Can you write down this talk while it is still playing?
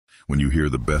When you hear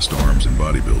the best arms in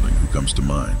bodybuilding, who comes to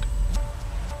mind?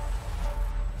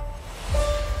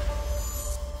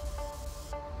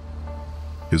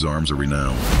 His arms are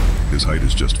renowned. His height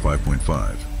is just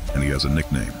 5.5, and he has a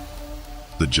nickname,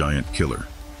 the Giant Killer.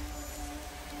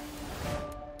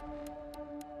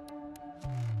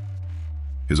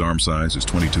 His arm size is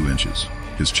 22 inches,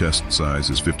 his chest size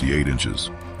is 58 inches,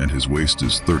 and his waist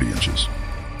is 30 inches.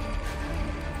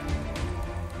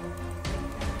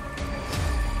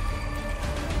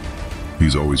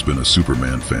 He's always been a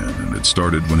Superman fan, and it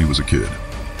started when he was a kid.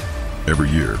 Every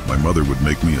year, my mother would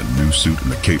make me a new suit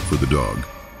and a cape for the dog,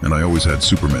 and I always had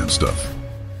Superman stuff.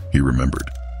 He remembered.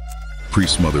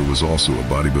 Priest's mother was also a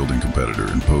bodybuilding competitor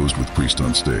and posed with Priest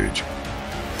on stage.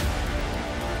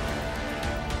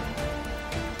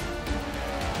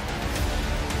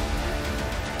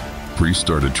 Priest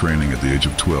started training at the age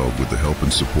of 12 with the help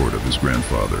and support of his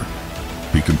grandfather.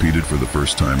 He competed for the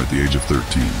first time at the age of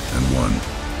 13 and won.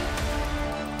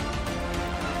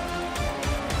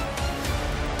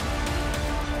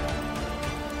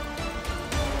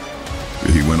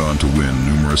 He went on to win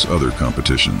numerous other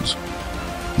competitions,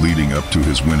 leading up to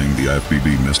his winning the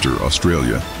IFBB Mr.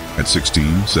 Australia at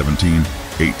 16, 17,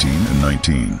 18, and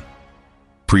 19.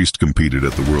 Priest competed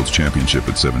at the World's Championship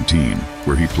at 17,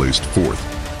 where he placed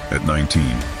 4th. At 19,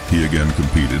 he again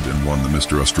competed and won the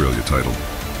Mr. Australia title,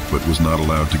 but was not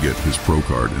allowed to get his pro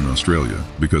card in Australia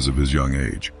because of his young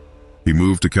age. He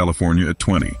moved to California at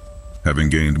 20, having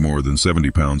gained more than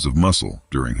 70 pounds of muscle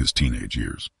during his teenage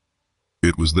years.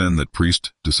 It was then that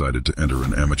Priest decided to enter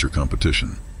an amateur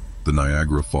competition, the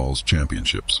Niagara Falls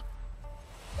Championships.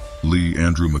 Lee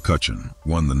Andrew McCutcheon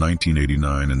won the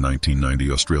 1989 and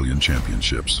 1990 Australian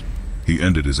Championships. He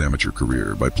ended his amateur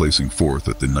career by placing 4th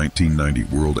at the 1990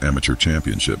 World Amateur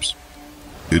Championships.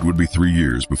 It would be 3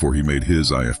 years before he made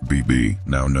his IFBB,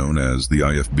 now known as the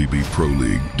IFBB Pro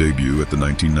League, debut at the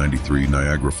 1993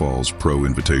 Niagara Falls Pro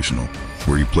Invitational,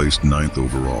 where he placed 9th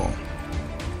overall.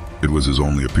 It was his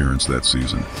only appearance that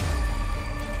season.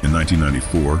 In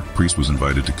 1994, Priest was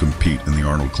invited to compete in the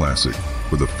Arnold Classic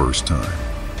for the first time.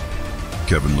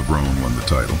 Kevin Lebrone won the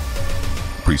title.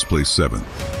 Priest placed 7th.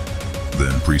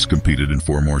 Then Priest competed in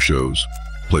 4 more shows,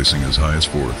 placing as high as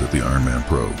 4th at the Ironman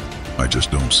Pro. I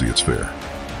just don't see it's fair.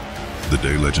 The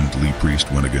day legend Lee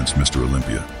Priest went against Mr.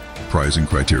 Olympia, prizing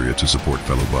criteria to support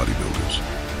fellow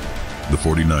bodybuilders. The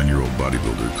 49-year-old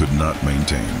bodybuilder could not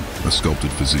maintain a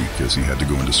sculpted physique as he had to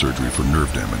go into surgery for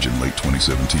nerve damage in late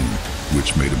 2017,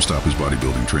 which made him stop his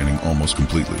bodybuilding training almost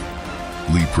completely.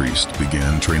 Lee Priest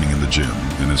began training in the gym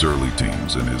in his early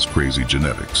teens, and his crazy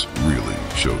genetics really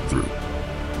showed through.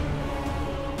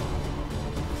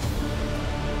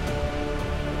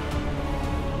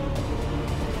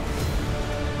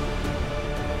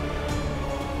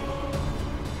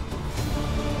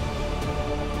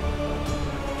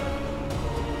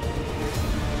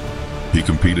 He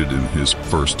competed in his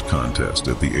first contest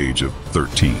at the age of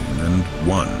 13 and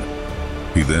won.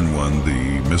 He then won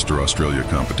the Mr. Australia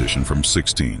competition from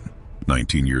 16,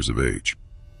 19 years of age.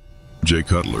 Jay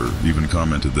Cutler even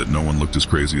commented that no one looked as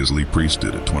crazy as Lee Priest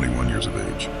did at 21 years of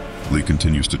age. Lee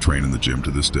continues to train in the gym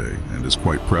to this day and is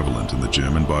quite prevalent in the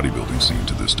gym and bodybuilding scene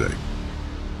to this day.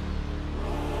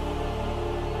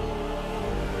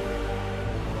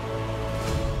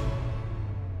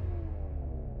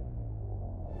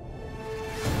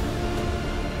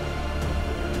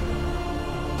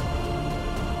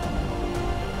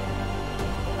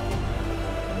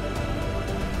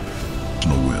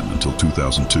 Win until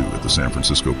 2002 at the San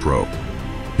Francisco Pro.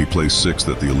 He placed 6th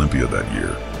at the Olympia that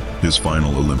year, his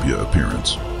final Olympia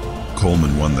appearance.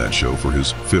 Coleman won that show for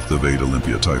his 5th of 8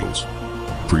 Olympia titles.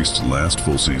 Priest's last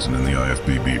full season in the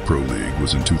IFBB Pro League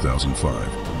was in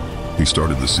 2005. He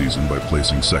started the season by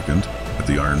placing 2nd at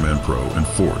the Ironman Pro and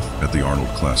 4th at the Arnold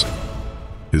Classic.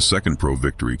 His second pro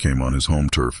victory came on his home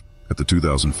turf at the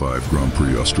 2005 Grand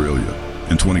Prix Australia.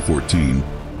 In 2014,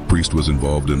 Priest was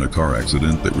involved in a car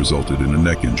accident that resulted in a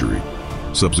neck injury.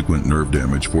 Subsequent nerve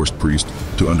damage forced Priest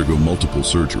to undergo multiple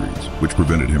surgeries, which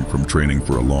prevented him from training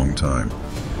for a long time.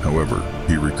 However,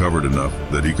 he recovered enough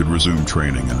that he could resume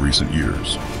training in recent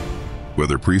years.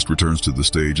 Whether Priest returns to the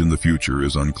stage in the future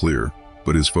is unclear,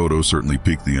 but his photo certainly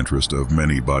piqued the interest of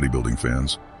many bodybuilding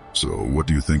fans. So what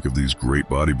do you think of these great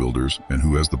bodybuilders, and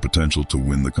who has the potential to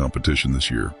win the competition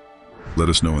this year? Let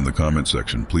us know in the comment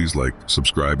section. Please like,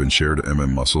 subscribe, and share to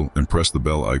Muscle, and press the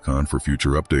bell icon for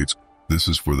future updates. This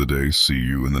is for the day. See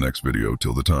you in the next video.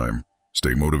 Till the time,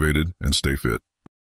 stay motivated and stay fit.